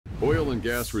Oil and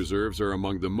gas reserves are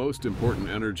among the most important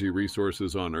energy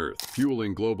resources on Earth,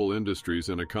 fueling global industries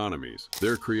and economies.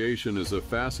 Their creation is a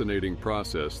fascinating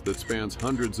process that spans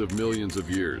hundreds of millions of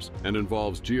years and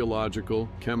involves geological,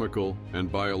 chemical,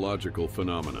 and biological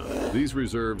phenomena. These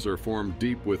reserves are formed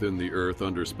deep within the Earth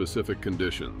under specific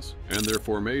conditions, and their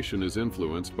formation is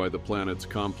influenced by the planet's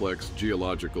complex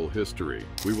geological history.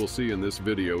 We will see in this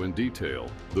video in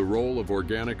detail the role of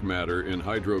organic matter in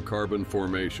hydrocarbon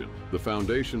formation. The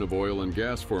foundation of oil and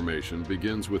gas formation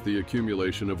begins with the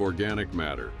accumulation of organic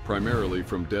matter, primarily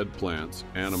from dead plants,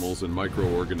 animals, and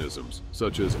microorganisms,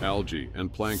 such as algae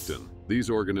and plankton. These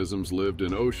organisms lived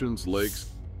in oceans, lakes,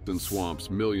 and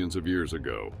swamps millions of years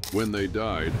ago. When they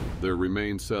died, their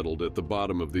remains settled at the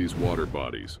bottom of these water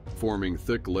bodies, forming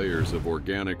thick layers of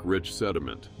organic-rich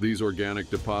sediment. These organic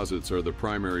deposits are the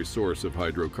primary source of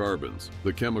hydrocarbons,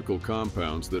 the chemical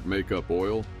compounds that make up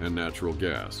oil and natural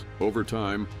gas. Over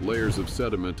time, layers of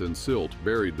sediment and silt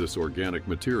buried this organic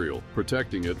material,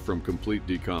 protecting it from complete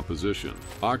decomposition.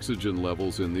 Oxygen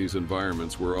levels in these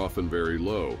environments were often very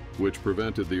low, which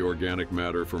prevented the organic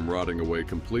matter from rotting away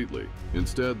completely.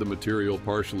 Instead, the material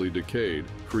partially decayed,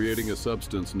 creating a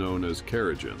substance known as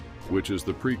kerogen, which is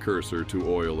the precursor to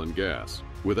oil and gas.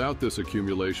 Without this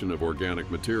accumulation of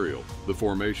organic material, the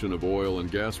formation of oil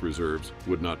and gas reserves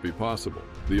would not be possible.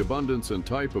 The abundance and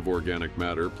type of organic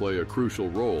matter play a crucial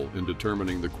role in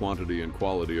determining the quantity and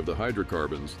quality of the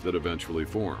hydrocarbons that eventually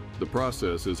form. The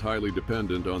process is highly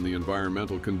dependent on the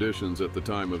environmental conditions at the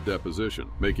time of deposition,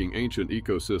 making ancient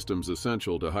ecosystems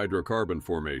essential to hydrocarbon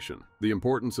formation. The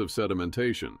importance of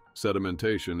sedimentation.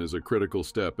 Sedimentation is a critical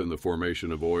step in the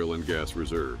formation of oil and gas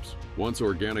reserves. Once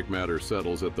organic matter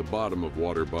settles at the bottom of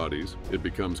water bodies, it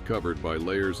becomes covered by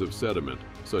layers of sediment,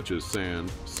 such as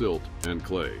sand, silt, and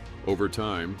clay. Over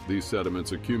time, these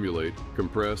sediments accumulate,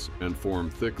 compress, and form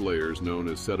thick layers known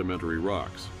as sedimentary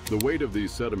rocks. The weight of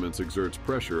these sediments exerts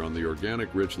pressure on the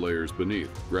organic-rich layers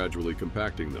beneath, gradually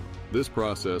compacting them. This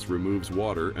process removes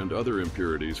water and other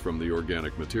impurities from the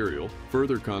organic material,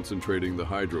 further concentrating the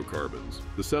hydrocarbons.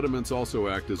 The sediments also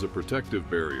act as a protective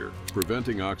barrier,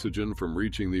 preventing oxygen from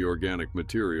reaching the organic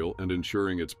material and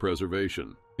ensuring its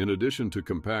preservation. In addition to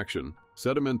compaction,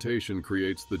 sedimentation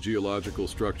creates the geological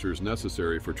structures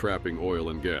necessary for trapping oil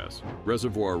and gas.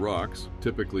 Reservoir rocks,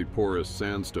 typically porous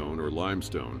sandstone or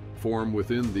limestone, form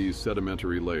within these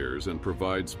sedimentary layers and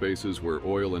provide spaces where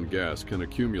oil and gas can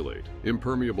accumulate.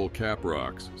 Impermeable cap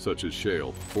rocks, such as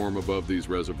shale, form above these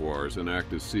reservoirs and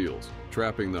act as seals,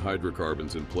 trapping the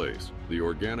hydrocarbons in place. The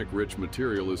organic-rich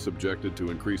material is subjected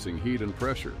to increasing heat and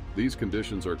pressure. These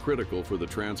conditions are critical for the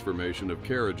transformation of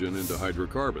kerogen into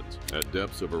hydrocarbons. At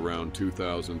depths of around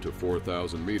 2,000 to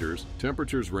 4,000 meters,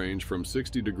 temperatures range from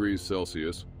 60 degrees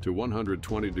Celsius to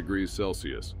 120 degrees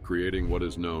Celsius, creating what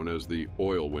is known as the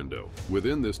oil window.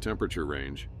 Within this temperature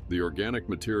range, the organic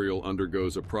material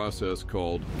undergoes a process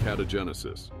called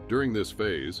catagenesis. During this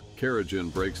phase,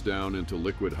 kerogen breaks down into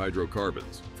liquid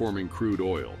hydrocarbons, forming crude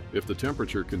oil. If the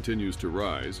temperature continues to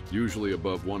rise, usually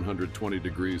above 120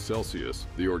 degrees Celsius,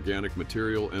 the organic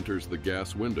material enters the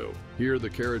gas window. Here, the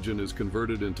kerogen is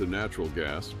converted into natural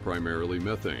gas, primarily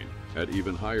methane. At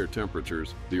even higher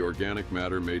temperatures, the organic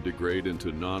matter may degrade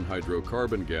into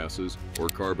non-hydrocarbon gases or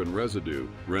carbon residue,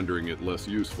 rendering it less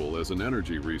useful as an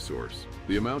energy resource.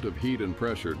 The amount of heat and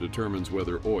pressure determines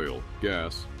whether oil,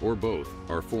 gas, or both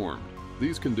are formed.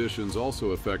 These conditions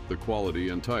also affect the quality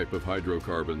and type of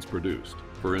hydrocarbons produced.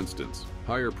 For instance,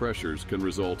 higher pressures can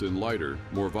result in lighter,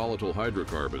 more volatile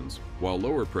hydrocarbons, while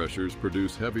lower pressures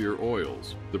produce heavier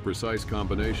oils. The precise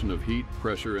combination of heat,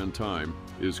 pressure, and time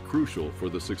is crucial for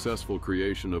the successful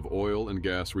creation of oil and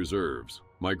gas reserves.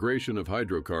 Migration of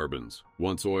hydrocarbons.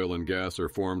 Once oil and gas are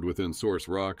formed within source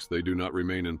rocks, they do not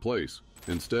remain in place.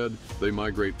 Instead, they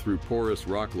migrate through porous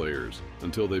rock layers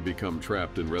until they become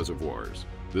trapped in reservoirs.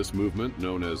 This movement,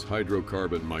 known as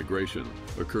hydrocarbon migration,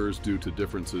 occurs due to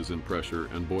differences in pressure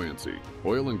and buoyancy.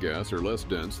 Oil and gas are less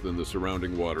dense than the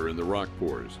surrounding water in the rock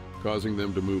pores, causing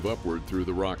them to move upward through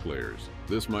the rock layers.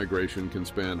 This migration can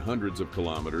span hundreds of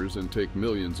kilometers and take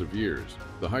millions of years.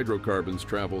 The hydrocarbons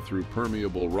travel through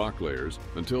permeable rock layers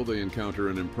until they encounter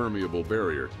an impermeable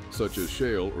barrier, such as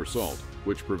shale or salt,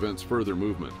 which prevents further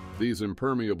movement. These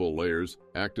impermeable layers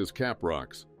act as cap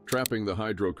rocks, trapping the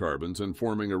hydrocarbons and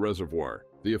forming a reservoir.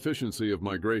 The efficiency of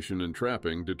migration and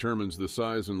trapping determines the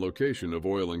size and location of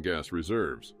oil and gas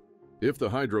reserves. If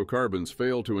the hydrocarbons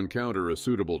fail to encounter a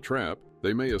suitable trap,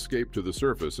 they may escape to the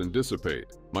surface and dissipate.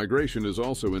 Migration is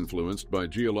also influenced by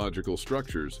geological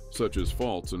structures, such as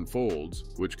faults and folds,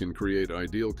 which can create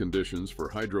ideal conditions for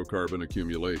hydrocarbon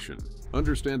accumulation.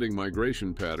 Understanding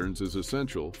migration patterns is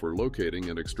essential for locating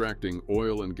and extracting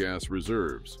oil and gas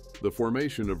reserves. The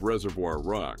formation of reservoir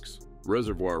rocks.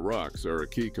 Reservoir rocks are a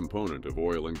key component of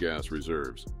oil and gas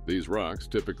reserves. These rocks,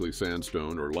 typically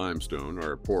sandstone or limestone,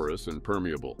 are porous and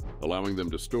permeable, allowing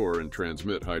them to store and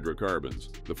transmit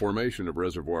hydrocarbons. The formation of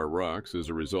reservoir rocks is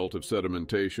a result of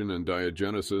sedimentation and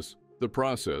diagenesis, the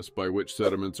process by which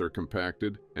sediments are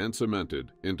compacted and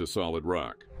cemented into solid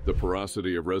rock. The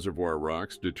porosity of reservoir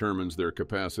rocks determines their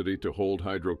capacity to hold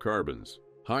hydrocarbons.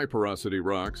 High-porosity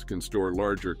rocks can store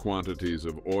larger quantities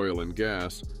of oil and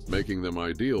gas, making them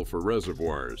ideal for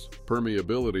reservoirs.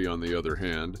 Permeability, on the other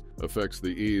hand, affects the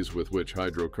ease with which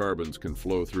hydrocarbons can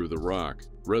flow through the rock.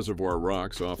 Reservoir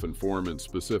rocks often form in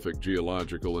specific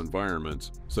geological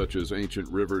environments, such as ancient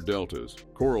river deltas,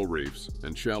 coral reefs,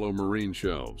 and shallow marine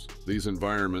shelves. These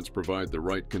environments provide the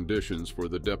right conditions for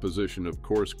the deposition of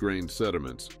coarse-grained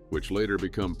sediments, which later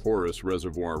become porous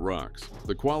reservoir rocks.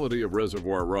 The quality of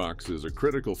reservoir rocks is a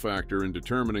critical factor in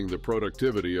determining the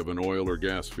productivity of an oil or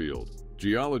gas field.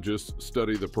 Geologists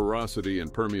study the porosity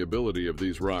and permeability of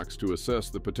these rocks to assess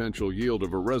the potential yield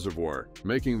of a reservoir,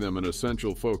 making them an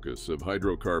essential focus of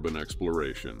hydrocarbon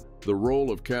exploration. The role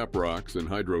of cap rocks in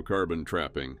hydrocarbon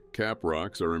trapping. Cap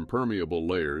rocks are impermeable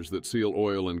layers that seal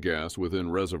oil and gas within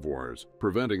reservoirs,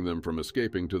 preventing them from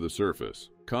escaping to the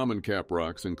surface. Common cap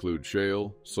rocks include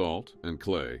shale, salt, and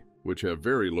clay, which have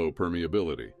very low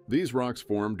permeability. These rocks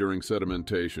form during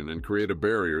sedimentation and create a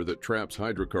barrier that traps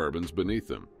hydrocarbons beneath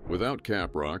them. Without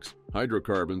cap rocks,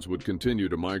 hydrocarbons would continue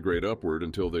to migrate upward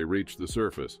until they reach the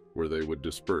surface, where they would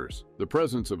disperse. The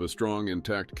presence of a strong,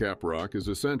 intact cap rock is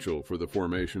essential for the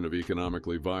formation of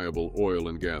economically viable oil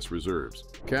and gas reserves.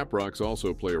 Cap rocks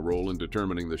also play a role in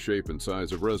determining the shape and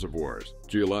size of reservoirs.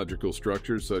 Geological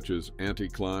structures such as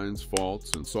anticlines,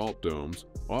 faults, and salt domes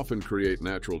often create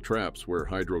natural traps where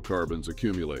hydrocarbons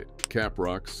accumulate. Cap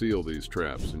rocks seal these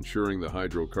traps, ensuring the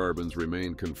hydrocarbons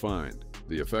remain confined.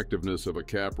 The effectiveness of a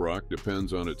cap rock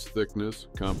depends on its thickness,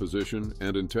 composition,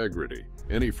 and integrity.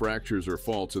 Any fractures or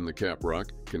faults in the cap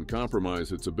rock can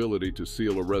compromise its ability to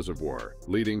seal a reservoir,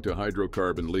 leading to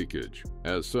hydrocarbon leakage.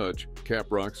 As such, cap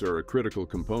rocks are a critical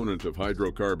component of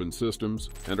hydrocarbon systems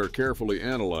and are carefully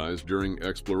analyzed during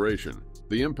exploration.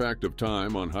 The impact of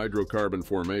time on hydrocarbon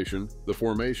formation. The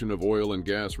formation of oil and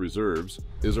gas reserves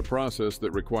is a process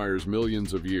that requires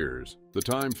millions of years. The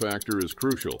time factor is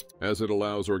crucial, as it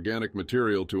allows organic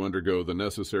material to undergo the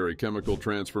necessary chemical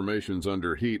transformations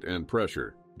under heat and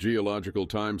pressure. Geological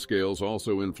timescales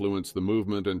also influence the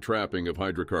movement and trapping of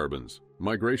hydrocarbons.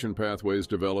 Migration pathways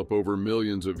develop over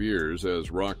millions of years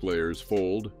as rock layers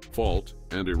fold, fault,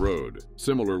 and erode.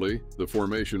 Similarly, the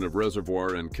formation of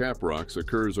reservoir and cap rocks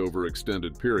occurs over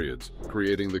extended periods,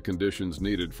 creating the conditions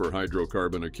needed for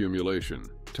hydrocarbon accumulation.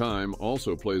 Time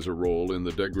also plays a role in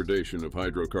the degradation of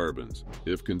hydrocarbons.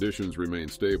 If conditions remain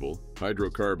stable,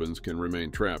 hydrocarbons can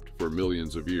remain trapped for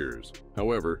millions of years.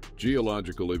 However,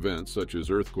 geological events such as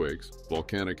earthquakes,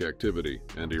 volcanic activity,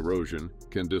 and erosion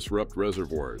can disrupt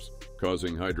reservoirs,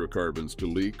 causing hydrocarbons to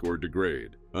leak or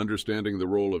degrade. Understanding the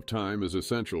role of time is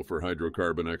essential for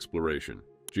hydrocarbon exploration.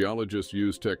 Geologists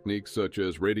use techniques such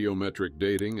as radiometric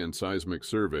dating and seismic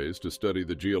surveys to study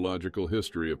the geological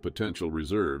history of potential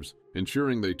reserves,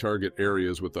 ensuring they target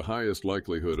areas with the highest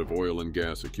likelihood of oil and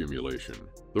gas accumulation.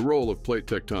 The role of plate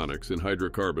tectonics in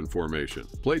hydrocarbon formation.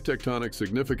 Plate tectonics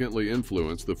significantly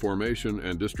influence the formation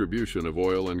and distribution of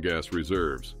oil and gas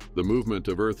reserves. The movement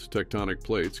of Earth's tectonic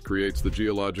plates creates the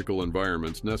geological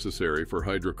environments necessary for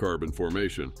hydrocarbon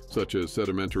formation, such as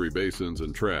sedimentary basins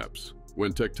and traps.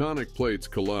 When tectonic plates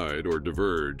collide or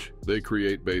diverge, they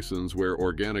create basins where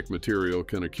organic material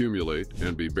can accumulate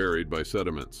and be buried by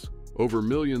sediments. Over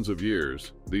millions of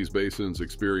years, these basins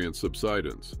experience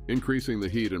subsidence, increasing the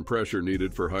heat and pressure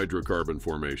needed for hydrocarbon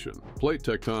formation. Plate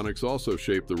tectonics also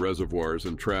shape the reservoirs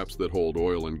and traps that hold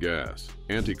oil and gas.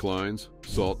 Anticlines,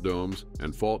 salt domes,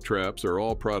 and fault traps are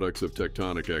all products of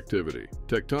tectonic activity.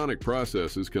 Tectonic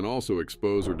processes can also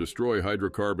expose or destroy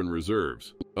hydrocarbon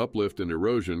reserves. Uplift and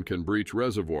erosion can breach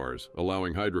reservoirs,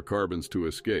 allowing hydrocarbons to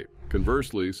escape.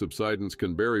 Conversely, subsidence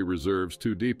can bury reserves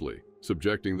too deeply,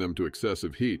 subjecting them to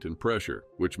excessive heat and pressure,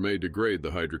 which may degrade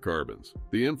the hydrocarbons.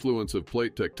 The influence of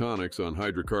plate tectonics on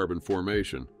hydrocarbon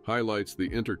formation highlights the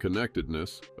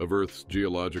interconnectedness of Earth's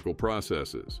geological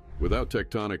processes. Without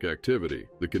tectonic activity,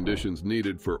 the conditions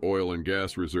needed for oil and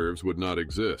gas reserves would not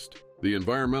exist. The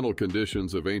environmental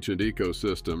conditions of ancient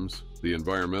ecosystems The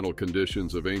environmental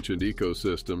conditions of ancient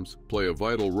ecosystems play a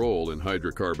vital role in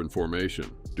hydrocarbon formation.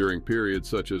 During periods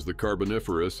such as the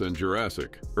Carboniferous and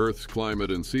Jurassic, Earth's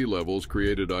climate and sea levels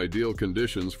created ideal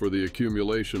conditions for the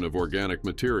accumulation of organic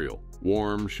material.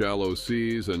 Warm, shallow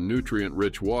seas and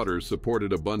nutrient-rich waters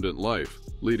supported abundant life,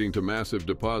 leading to massive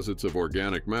deposits of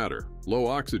organic matter. Low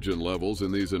oxygen levels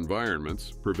in these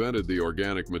environments prevented the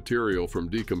organic material from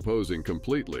decomposing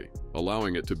completely,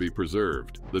 allowing it to be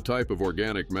preserved. The type of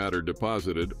organic matter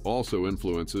deposited also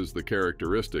influences the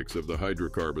characteristics of the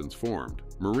hydrocarbons formed.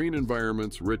 Marine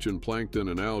environments rich in plankton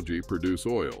and algae produce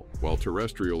oil, while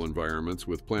terrestrial environments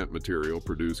with plant material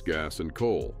produce gas and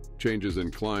coal. Changes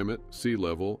in climate, sea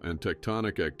level, and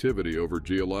tectonic activity over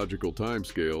geological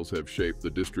timescales have shaped the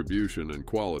distribution and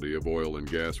quality of oil and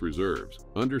gas reserves.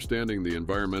 Understanding the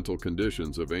environmental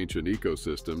conditions of ancient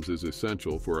ecosystems is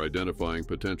essential for identifying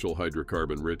potential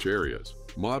hydrocarbon-rich areas.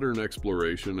 Modern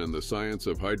exploration and the science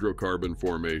of hydrocarbon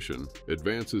formation,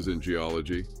 advances in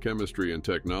geology, chemistry, and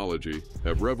technology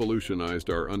have revolutionized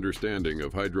our understanding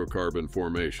of hydrocarbon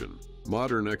formation.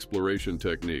 Modern exploration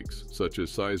techniques, such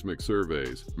as seismic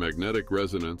surveys, magnetic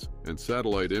resonance, and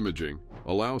satellite imaging,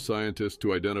 allow scientists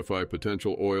to identify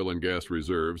potential oil and gas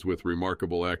reserves with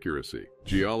remarkable accuracy.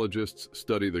 Geologists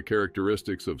study the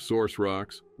characteristics of source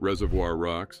rocks, reservoir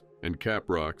rocks, and cap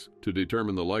rocks to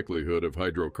determine the likelihood of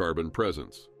hydrocarbon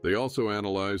presence. They also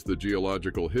analyze the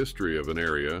geological history of an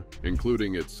area,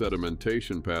 including its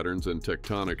sedimentation patterns and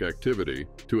tectonic activity,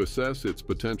 to assess its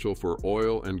potential for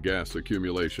oil and gas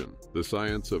accumulation. The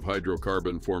science of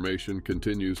hydrocarbon formation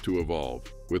continues to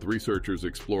evolve, with researchers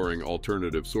exploring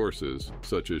alternative sources,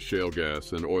 such as shale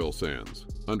gas and oil sands.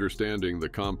 Understanding the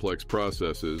complex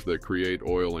processes that create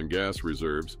oil and gas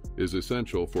reserves is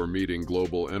essential for meeting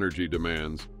global energy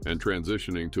demands and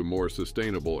transitioning to more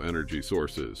sustainable energy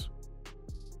sources.